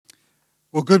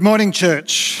Well, good morning,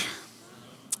 church.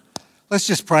 Let's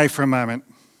just pray for a moment.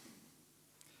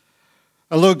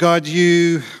 Lord God,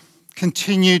 you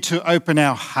continue to open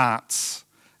our hearts.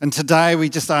 And today we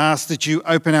just ask that you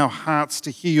open our hearts to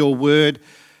hear your word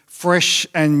fresh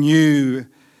and new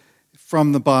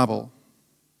from the Bible.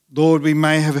 Lord, we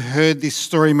may have heard this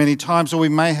story many times or we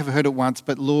may have heard it once,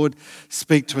 but Lord,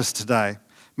 speak to us today.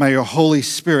 May your Holy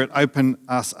Spirit open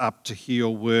us up to hear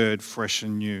your word fresh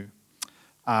and new.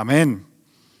 Amen.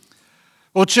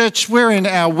 Well, church, we're in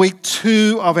our week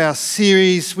 2 of our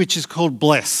series, which is called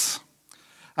B.L.E.S.S.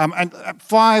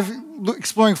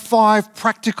 Exploring 5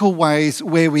 practical ways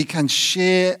where we can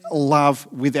share love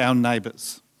with our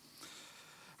neighbours.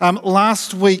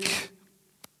 Last week,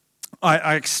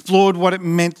 I explored what it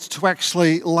meant to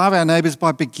actually love our neighbours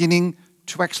by beginning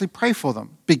to actually pray for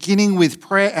them, beginning with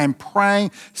prayer and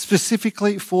praying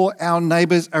specifically for our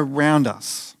neighbours around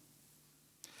us.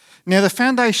 Now, the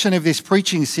foundation of this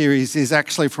preaching series is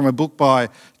actually from a book by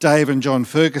Dave and Jon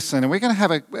Ferguson, and we're going to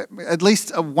have at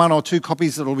least 1 or 2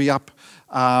 copies that will be up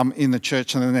in the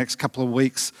church in the next couple of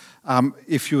weeks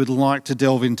if you would like to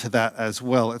delve into that as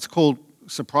well. It's called,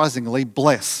 surprisingly,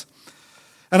 B.L.E.S.S.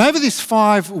 And over these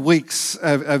 5 weeks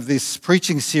of this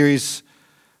preaching series,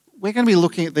 we're going to be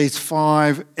looking at these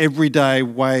 5 everyday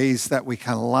ways that we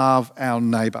can love our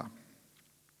neighbour.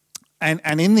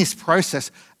 And in this process,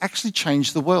 actually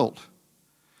change the world.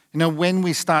 You know, when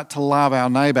we start to love our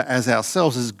neighbour as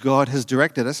ourselves, as God has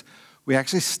directed us, we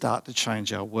actually start to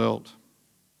change our world.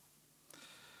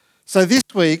 So this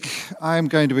week, I am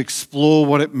going to explore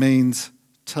what it means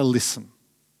to listen.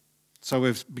 So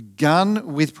we've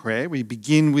begun with prayer, we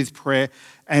begin with prayer,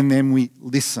 and then we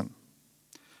listen.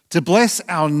 To bless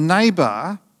our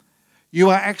neighbour, you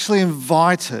are actually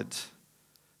invited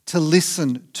to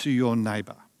listen to your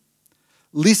neighbour.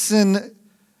 Listen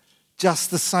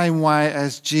just the same way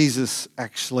as Jesus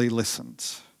actually listened.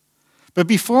 But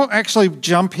before I actually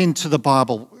jump into the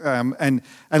Bible and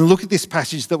look at this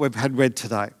passage that we've had read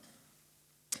today,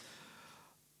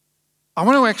 I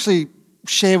want to actually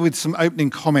share with some opening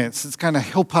comments that's going to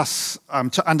help us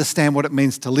to understand what it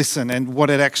means to listen and what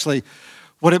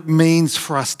it means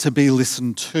for us to be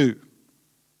listened to.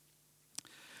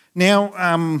 Now,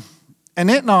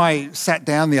 Annette and I sat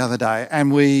down the other day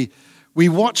and we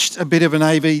watched a bit of an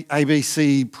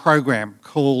ABC program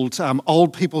called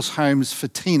Old People's Homes for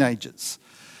Teenagers.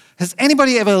 Has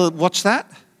anybody ever watched that?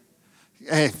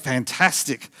 Yeah,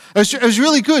 fantastic. It was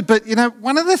really good, but you know,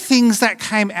 one of the things that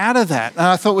came out of that, and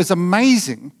I thought was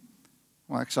amazing,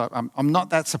 well actually I'm not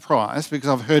that surprised because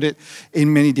I've heard it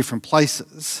in many different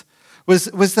places,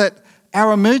 was that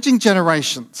our emerging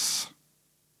generations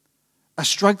are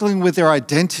struggling with their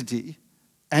identity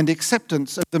and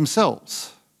acceptance of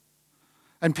themselves.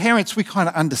 And parents, we kind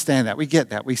of understand that. We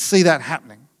get that. We see that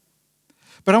happening.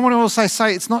 But I want to also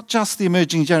say it's not just the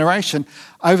emerging generation.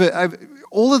 Over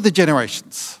all of the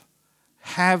generations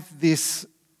have this,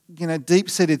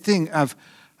 deep-seated thing of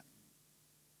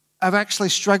actually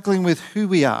struggling with who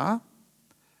we are,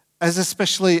 as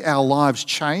especially our lives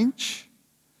change.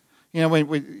 You know,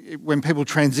 when people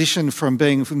transition from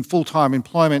being from full-time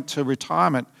employment to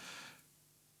retirement,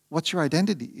 what's your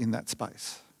identity in that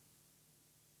space?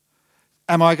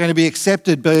 Am I going to be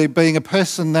accepted being a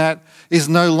person that is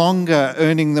no longer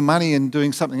earning the money and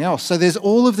doing something else? So there's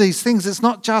all of these things. It's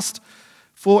not just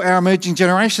for our emerging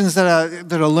generations that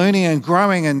are learning and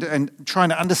growing and trying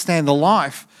to understand the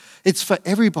life. It's for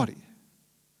everybody.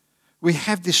 We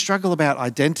have this struggle about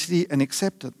identity and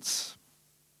acceptance.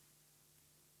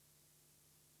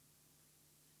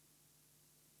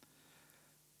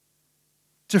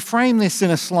 To frame this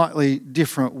in a slightly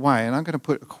different way, and I'm going to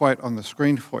put a quote on the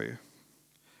screen for you.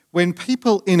 When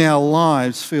people in our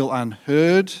lives feel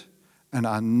unheard and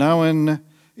unknown,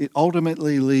 it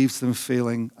ultimately leaves them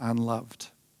feeling unloved.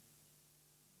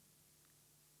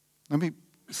 Let me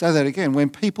say that again. When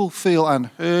people feel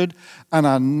unheard and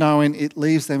unknown, it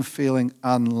leaves them feeling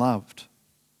unloved.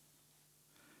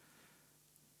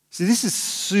 See, this is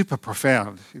super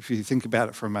profound if you think about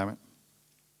it for a moment.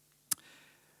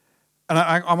 And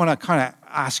I want to kind of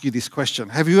ask you this question.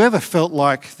 Have you ever felt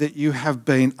like that you have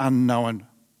been unknown?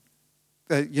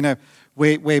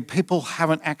 Where people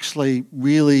haven't actually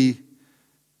really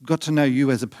got to know you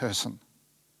as a person,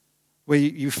 where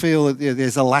you feel that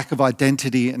there's a lack of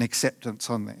identity and acceptance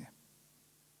on there.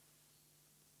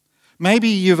 Maybe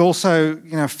you've also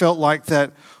felt like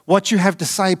that what you have to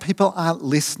say people aren't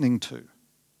listening to.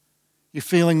 You're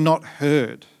feeling not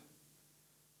heard.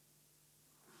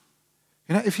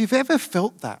 If you've ever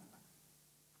felt that,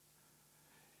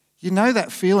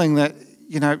 that feeling that,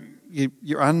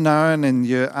 you're unknown and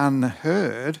you're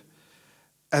unheard,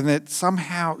 and that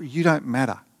somehow you don't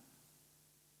matter.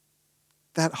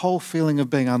 That whole feeling of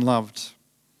being unloved.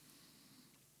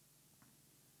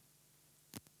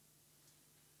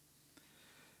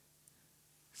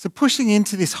 So pushing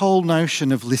into this whole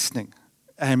notion of listening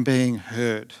and being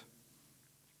heard.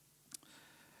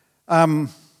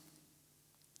 Annette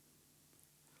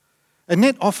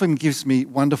often gives me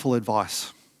wonderful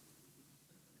advice.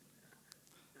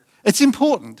 It's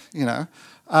important, you know,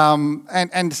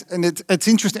 and it's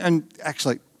interesting. And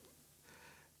actually,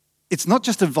 it's not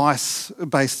just advice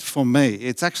based for me.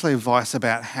 It's actually advice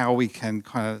about how we can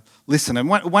kind of listen. And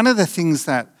one of the things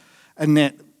that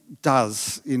Annette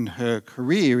does in her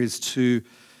career is to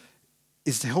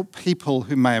help people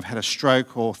who may have had a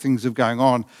stroke or things are going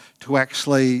on to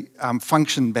actually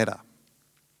function better.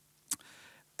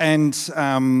 And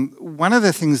one of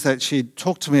the things that she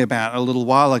talked to me about a little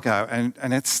while ago,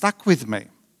 and it stuck with me,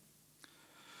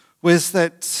 was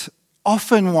that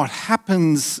often what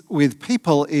happens with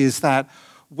people is that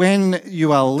when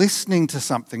you are listening to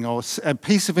something or a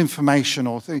piece of information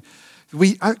or thing,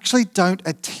 we actually don't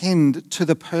attend to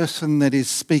the person that is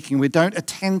speaking. We don't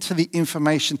attend to the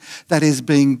information that is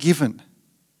being given.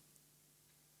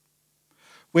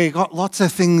 We've got lots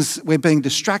of things, we're being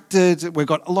distracted, we've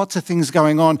got lots of things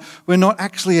going on. We're not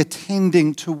actually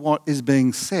attending to what is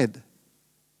being said.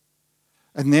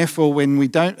 And therefore, when we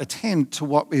don't attend to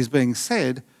what is being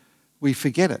said, we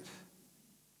forget it.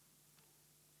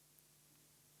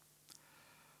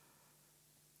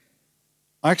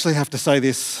 I actually have to say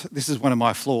this is one of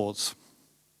my flaws.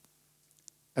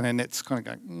 And then it's kind of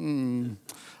going,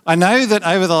 I know that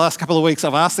over the last couple of weeks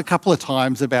I've asked a couple of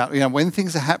times about, when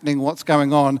things are happening, what's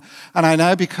going on. And I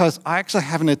know because I actually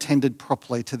haven't attended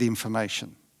properly to the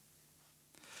information.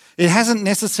 It hasn't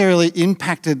necessarily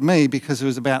impacted me because it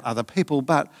was about other people,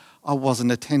 but I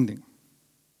wasn't attending.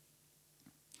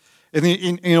 And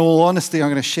in all honesty, I'm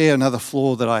going to share another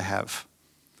flaw that I have.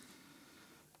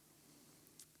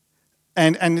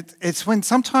 And it's when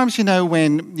sometimes,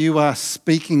 when you are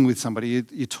speaking with somebody,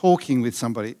 you're talking with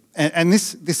somebody, and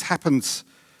this happens,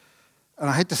 and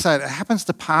I hate to say it happens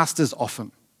to pastors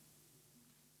often.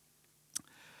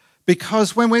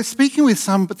 Because when we're speaking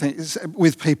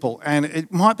with people, and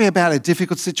it might be about a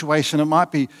difficult situation, it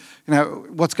might be,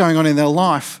 what's going on in their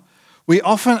life, we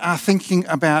often are thinking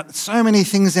about so many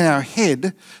things in our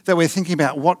head that we're thinking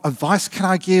about what advice can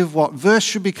I give, what verse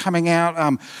should be coming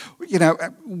out,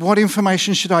 what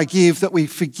information should I give, that we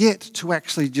forget to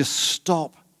actually just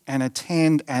stop and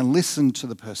attend and listen to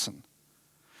the person.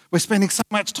 We're spending so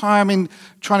much time in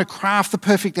trying to craft the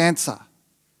perfect answer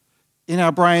in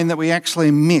our brain that we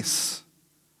actually miss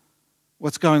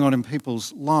what's going on in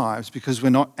people's lives because we're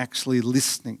not actually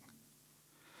listening.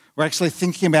 We're actually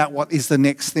thinking about what is the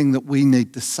next thing that we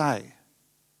need to say.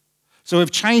 So we've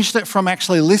changed it from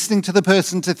actually listening to the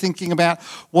person to thinking about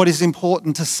what is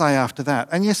important to say after that.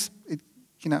 And yes,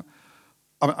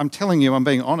 I'm telling you, I'm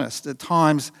being honest, at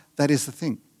times that is the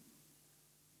thing.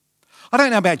 I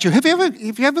don't know about you. Have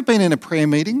you ever been in a prayer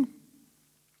meeting?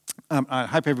 I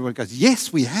hope everyone goes,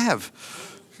 yes, we have.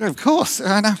 Of course,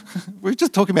 I know. We're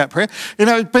just talking about prayer.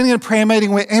 Being in a prayer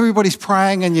meeting where everybody's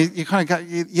praying and you kind of go,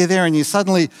 you're there and you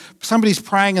suddenly, somebody's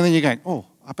praying and then you're going, oh,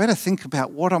 I better think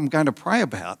about what I'm going to pray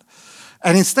about.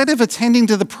 And instead of attending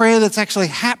to the prayer that's actually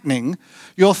happening,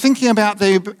 you're thinking about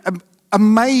the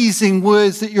amazing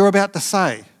words that you're about to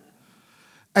say.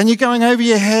 And you're going over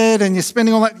your head and you're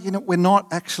spending all that, we're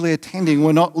not actually attending,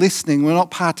 we're not listening, we're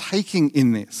not partaking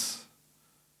in this.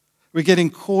 We're getting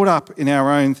caught up in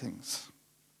our own things.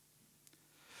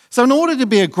 So in order to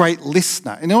be a great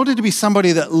listener, in order to be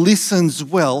somebody that listens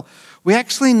well, we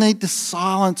actually need to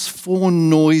silence 4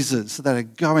 noises that are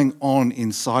going on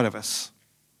inside of us.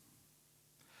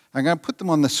 I'm going to put them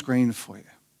on the screen for you.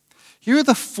 Here are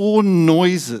the 4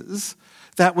 noises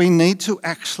that we need to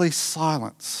actually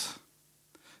silence.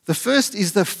 The first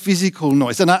is the physical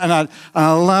noise. And I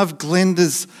love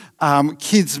Glenda's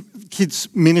kids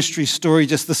ministry story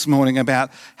just this morning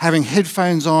about having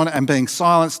headphones on and being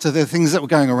silenced to the things that were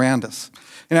going around us.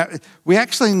 We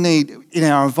actually need, in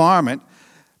our environment,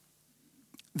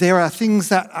 there are things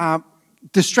that are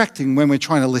distracting when we're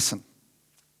trying to listen.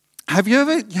 Have you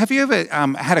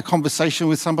ever had a conversation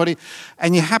with somebody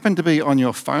and you happen to be on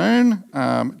your phone,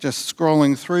 just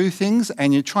scrolling through things,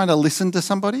 and you're trying to listen to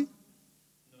somebody?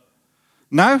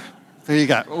 No? There you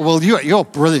go. Well, you're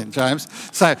brilliant, James.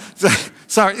 I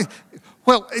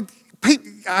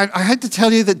hate to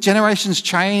tell you that generations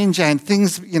change and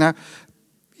things, I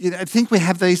think we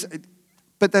have these,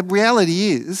 but the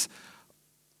reality is,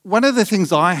 one of the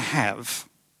things I have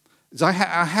is I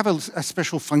have a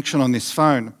special function on this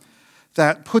phone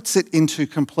that puts it into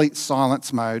complete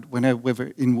silence mode whenever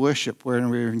we're in worship, whenever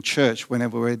we're in church,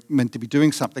 whenever we're meant to be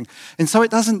doing something. And so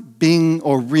it doesn't bing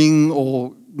or ring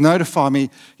or notify me.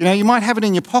 You might have it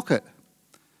in your pocket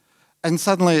and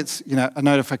suddenly it's, a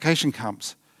notification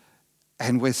comes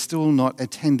and we're still not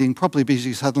attending properly because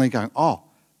you're suddenly going, oh,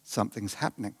 something's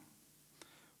happening.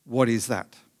 What is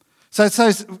that? So it's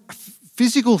those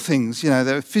physical things,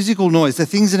 the physical noise, the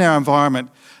things in our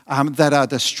environment that are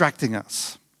distracting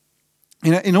us.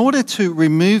 In order to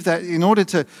remove that, in order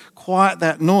to quiet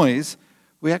that noise,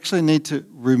 we actually need to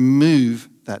remove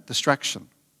that distraction.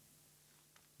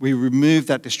 We remove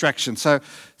that distraction. So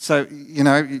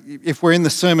if we're in the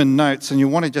sermon notes and you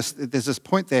want to there's this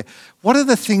point there, what are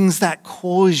the things that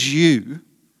cause you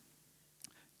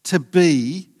to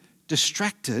be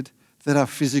distracted that are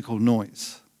physical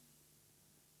noise?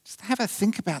 Just have a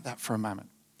think about that for a moment.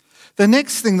 The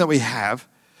next thing that we have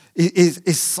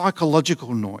is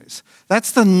psychological noise.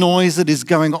 That's the noise that is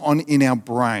going on in our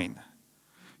brain.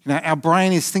 Our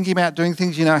brain is thinking about doing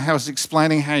things. How I was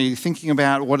explaining how you're thinking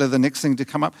about what are the next thing to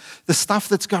come up. The stuff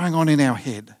that's going on in our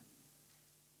head.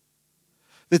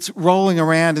 That's rolling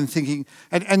around and thinking.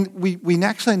 And we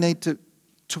actually need to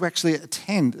actually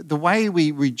attend. The way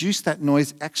we reduce that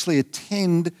noise, actually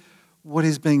attend what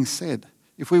is being said.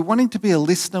 If we're wanting to be a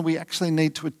listener, we actually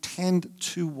need to attend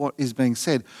to what is being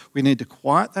said. We need to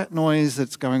quiet that noise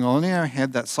that's going on in our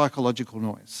head, that psychological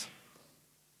noise.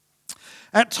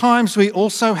 At times, we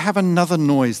also have another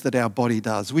noise that our body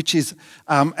does, which is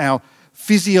our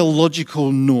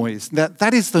physiological noise.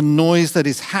 That is the noise that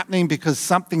is happening because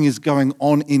something is going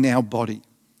on in our body.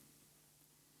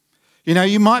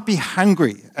 You might be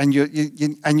hungry and you're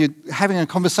having a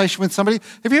conversation with somebody.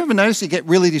 Have you ever noticed you get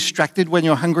really distracted when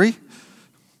you're hungry?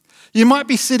 You might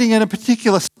be sitting in a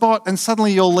particular spot and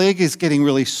suddenly your leg is getting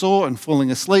really sore and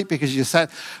falling asleep because you sat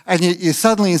and you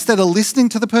suddenly, instead of listening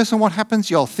to the person, what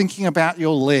happens? You're thinking about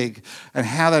your leg and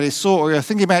how that is sore, or you're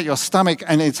thinking about your stomach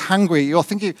and it's hungry. You're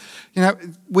thinking,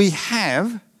 we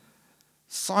have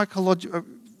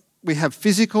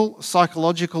physical,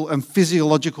 psychological and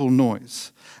physiological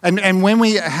noise. And when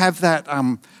we have that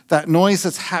noise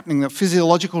that's happening, that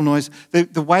physiological noise,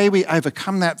 the way we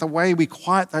overcome that, the way we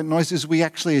quiet that noise is we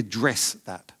actually address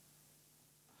that.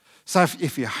 So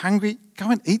if you're hungry, go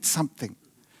and eat something.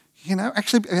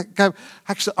 Actually,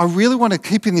 I really want to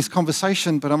keep in this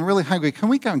conversation, but I'm really hungry. Can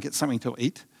we go and get something to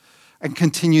eat and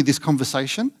continue this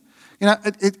conversation?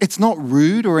 It's not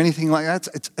rude or anything like that.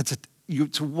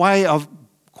 It's a way of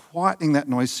quietening that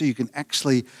noise so you can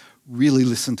actually really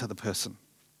listen to the person.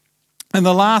 And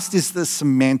the last is the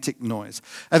semantic noise.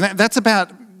 And that's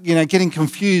about, getting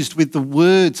confused with the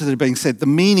words that are being said, the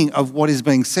meaning of what is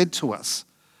being said to us.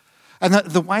 And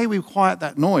the way we quiet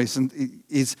that noise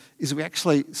is we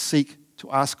actually seek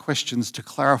to ask questions to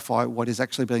clarify what is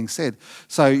actually being said.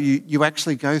 So you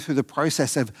actually go through the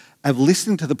process of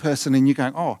listening to the person and you're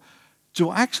going, oh, do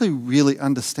I actually really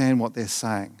understand what they're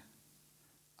saying?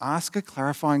 Ask a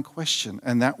clarifying question,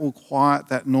 and that will quiet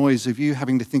that noise of you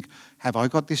having to think, have I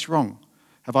got this wrong?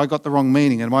 Have I got the wrong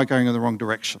meaning? Am I going in the wrong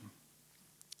direction?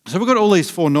 So we've got all these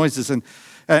four noises and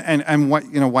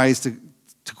ways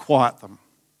to quiet them.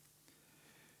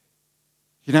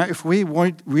 If we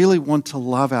really want to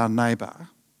love our neighbour,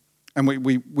 and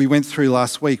we went through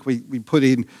last week, we put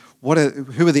in who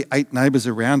are the 8 neighbours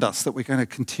around us that we're going to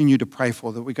continue to pray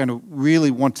for, that we're going to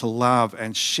really want to love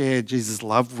and share Jesus'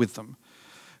 love with them.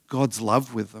 God's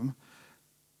love with them.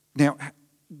 Now,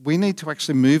 we need to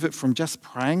actually move it from just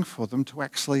praying for them to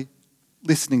actually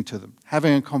listening to them,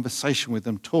 having a conversation with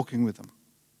them, talking with them.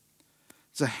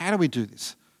 So how do we do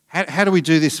this? How do we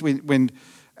do this when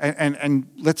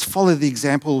let's follow the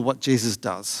example of what Jesus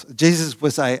does. Jesus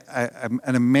was a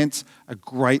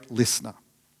great listener.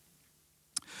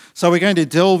 So we're going to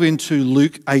delve into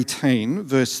Luke 18,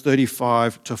 verse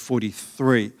 35 to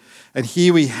 43. And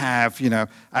here we have,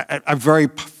 a very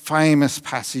famous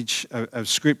passage of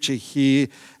scripture here.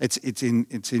 It's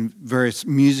in various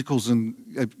musicals and,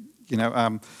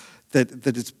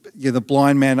 that it's the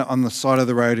blind man on the side of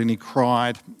the road and he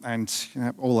cried and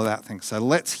all of that thing. So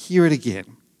let's hear it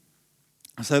again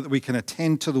so that we can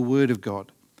attend to the word of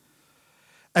God.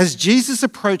 As Jesus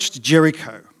approached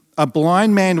Jericho, a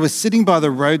blind man was sitting by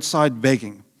the roadside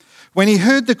begging. When he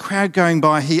heard the crowd going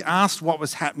by, he asked what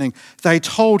was happening. They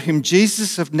told him,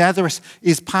 Jesus of Nazareth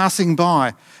is passing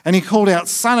by. And he called out,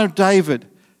 Son of David,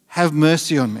 have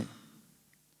mercy on me.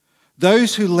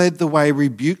 Those who led the way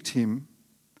rebuked him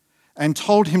and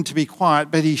told him to be quiet,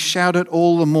 but he shouted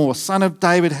all the more, Son of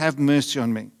David, have mercy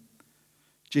on me.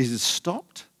 Jesus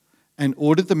stopped and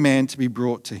ordered the man to be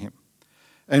brought to him.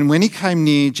 And when he came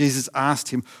near, Jesus asked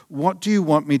him, "What do you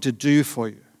want me to do for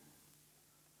you?"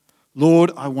 "Lord,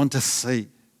 I want to see,"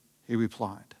 he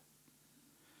replied.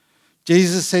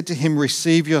 Jesus said to him,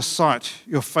 "Receive your sight.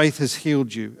 Your faith has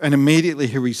healed you." And immediately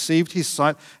he received his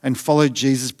sight and followed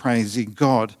Jesus, praising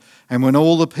God. And when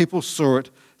all the people saw it,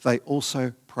 they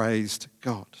also praised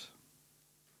God.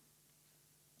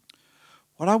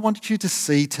 What I want you to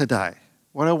see today,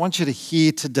 what I want you to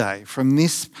hear today from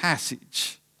this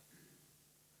passage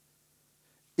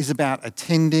is about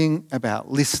attending, about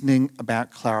listening,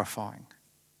 about clarifying.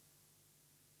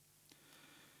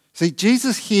 See,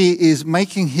 Jesus here is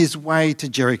making his way to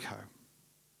Jericho.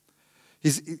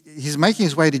 He's making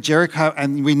his way to Jericho,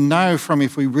 and we know from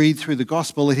if we read through the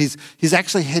gospel that he's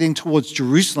actually heading towards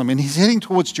Jerusalem, and he's heading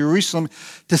towards Jerusalem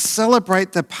to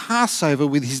celebrate the Passover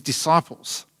with his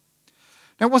disciples.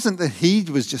 Now, it wasn't that he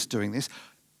was just doing this.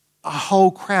 A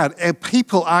whole crowd,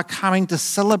 people are coming to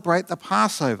celebrate the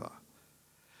Passover.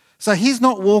 So he's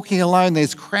not walking alone.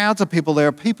 There's crowds of people. There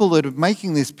are people that are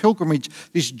making this pilgrimage,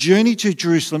 this journey to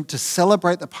Jerusalem to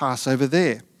celebrate the Passover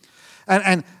there.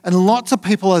 And lots of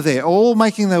people are there, all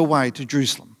making their way to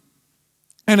Jerusalem.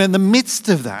 And in the midst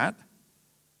of that,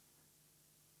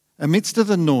 amidst of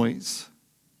the noise,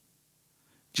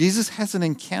 Jesus has an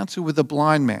encounter with a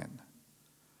blind man,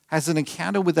 has an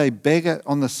encounter with a beggar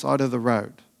on the side of the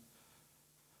road.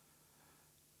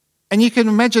 And you can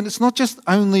imagine it's not just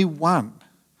only one.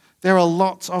 There are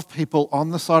lots of people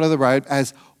on the side of the road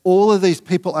as all of these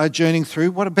people are journeying through.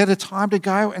 What a better time to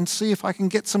go and see if I can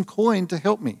get some coin to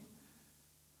help me,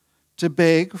 to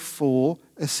beg for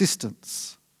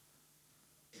assistance.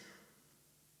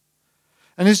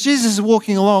 And as Jesus is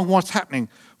walking along, what's happening?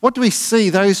 What do we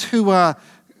see? Those who are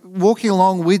walking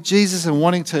along with Jesus and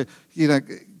wanting to,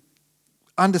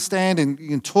 understand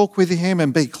and talk with him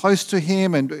and be close to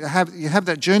him and have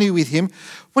that journey with him.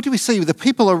 What do we see? The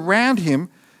people around him,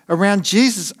 around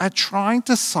Jesus, are trying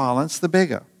to silence the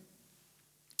beggar.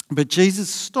 But Jesus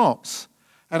stops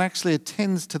and actually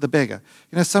attends to the beggar.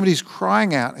 Somebody's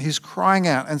crying out. He's crying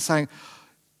out and saying,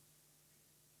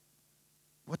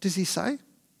 what does he say?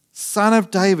 "Son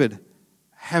of David,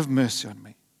 have mercy on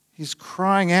me." He's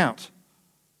crying out.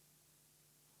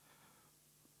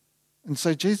 And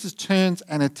so Jesus turns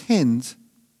and attends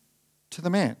to the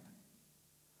man.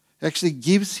 He actually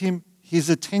gives him his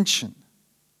attention.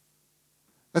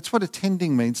 That's what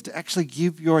attending means, to actually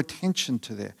give your attention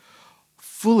to there.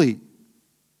 Fully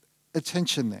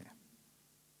attention there.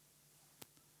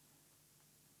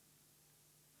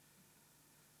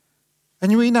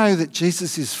 And we know that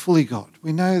Jesus is fully God.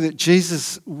 We know that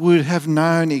Jesus would have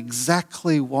known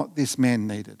exactly what this man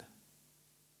needed.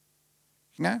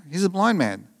 He's a blind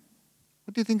man.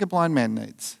 What do you think a blind man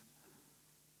needs?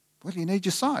 Well, you need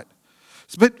your sight.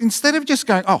 But instead of just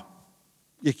going, "Oh,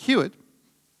 you're cured,"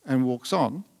 and walks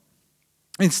on,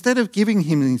 instead of giving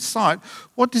him his sight,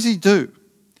 what does he do?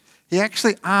 He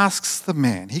actually asks the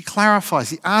man. He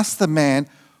clarifies. He asks the man,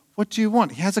 "What do you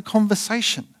want?" He has a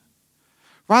conversation.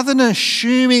 Rather than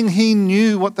assuming he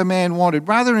knew what the man wanted,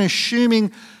 rather than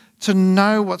assuming to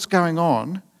know what's going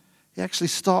on, he actually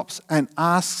stops and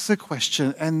asks a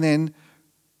question and then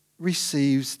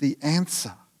receives the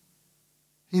answer.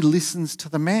 He listens to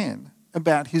the man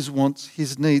about his wants,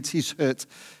 his needs, his hurts,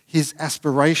 his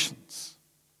aspirations.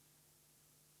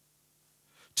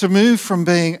 To move from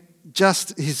being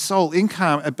just his sole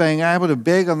income and being able to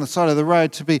beg on the side of the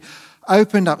road to be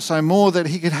opened up so more that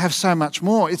he could have so much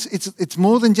more. It's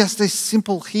more than just a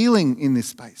simple healing in this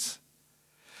space.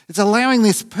 It's allowing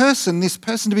this person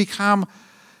to become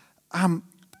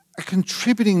a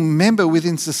contributing member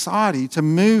within society, to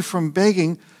move from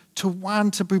begging to one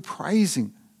to be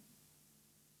praising.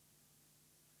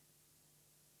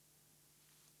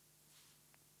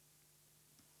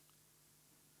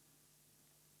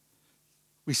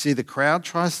 We see the crowd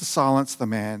tries to silence the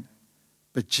man,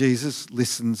 but Jesus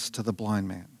listens to the blind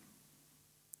man.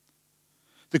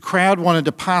 The crowd wanted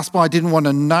to pass by, didn't want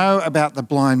to know about the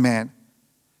blind man.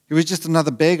 He was just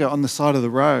another beggar on the side of the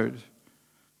road,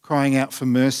 crying out for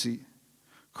mercy,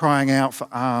 crying out for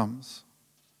alms.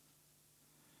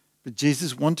 But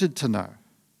Jesus wanted to know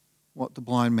what the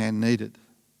blind man needed.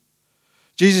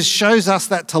 Jesus shows us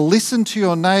that to listen to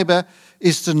your neighbour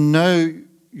is to know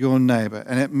your neighbour,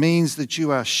 and it means that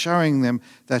you are showing them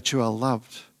that you are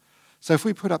loved. So if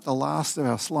we put up the last of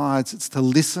our slides, it's to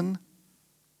listen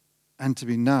and to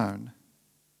be known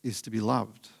is to be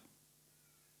loved.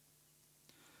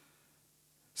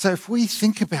 So if we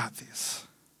think about this,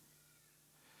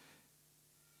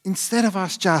 instead of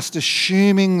us just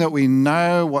assuming that we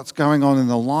know what's going on in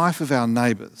the life of our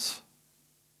neighbours,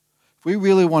 if we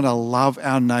really want to love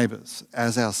our neighbours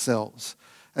as ourselves,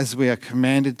 as we are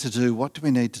commanded to do, what do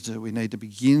we need to do? We need to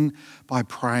begin by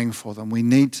praying for them. We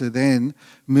need to then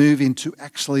move into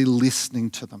actually listening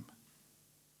to them.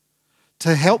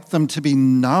 To help them to be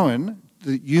known,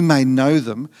 that you may know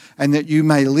them and that you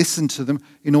may listen to them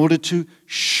in order to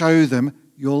show them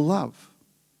your love.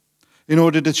 In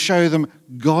order to show them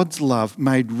God's love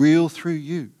made real through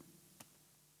you.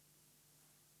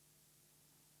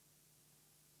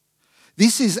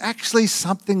 This is actually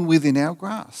something within our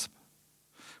grasp.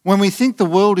 When we think the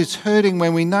world is hurting,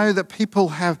 when we know that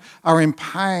people are in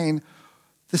pain,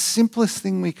 the simplest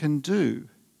thing we can do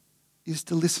is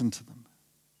to listen to them.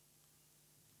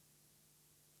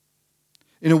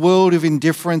 In a world of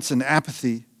indifference and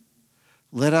apathy,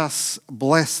 let us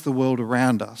bless the world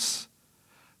around us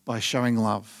by showing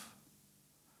love,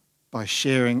 by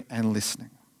sharing and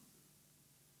listening.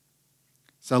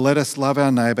 So let us love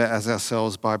our neighbour as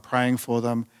ourselves by praying for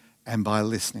them and by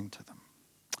listening to them.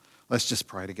 Let's just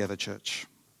pray together, church.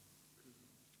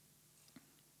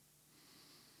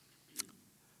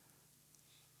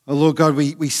 Oh Lord God,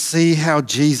 we see how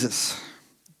Jesus,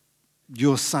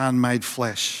 your Son, made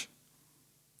flesh.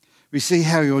 We see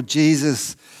how your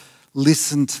Jesus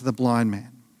listened to the blind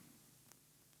man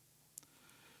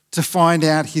to find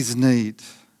out his need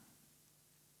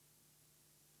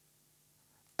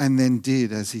and then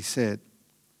did as he said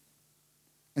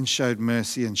and showed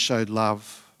mercy and showed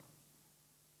love.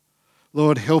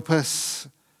 Lord, help us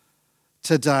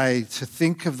today to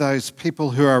think of those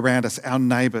people who are around us, our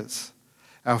neighbours,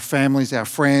 our families, our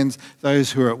friends,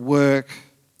 those who are at work.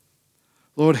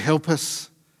 Lord, help us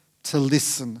to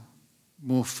listen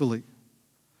more fully.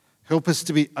 Help us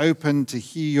to be open to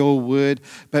hear your word,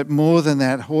 but more than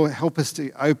that, help us to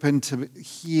be open to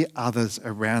hear others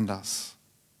around us.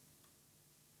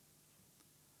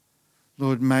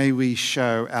 Lord, may we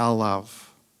show our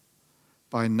love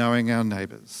by knowing our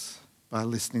neighbours, by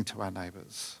listening to our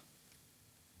neighbours.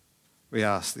 We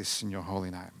ask this in your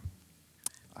holy name.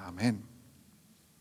 Amen.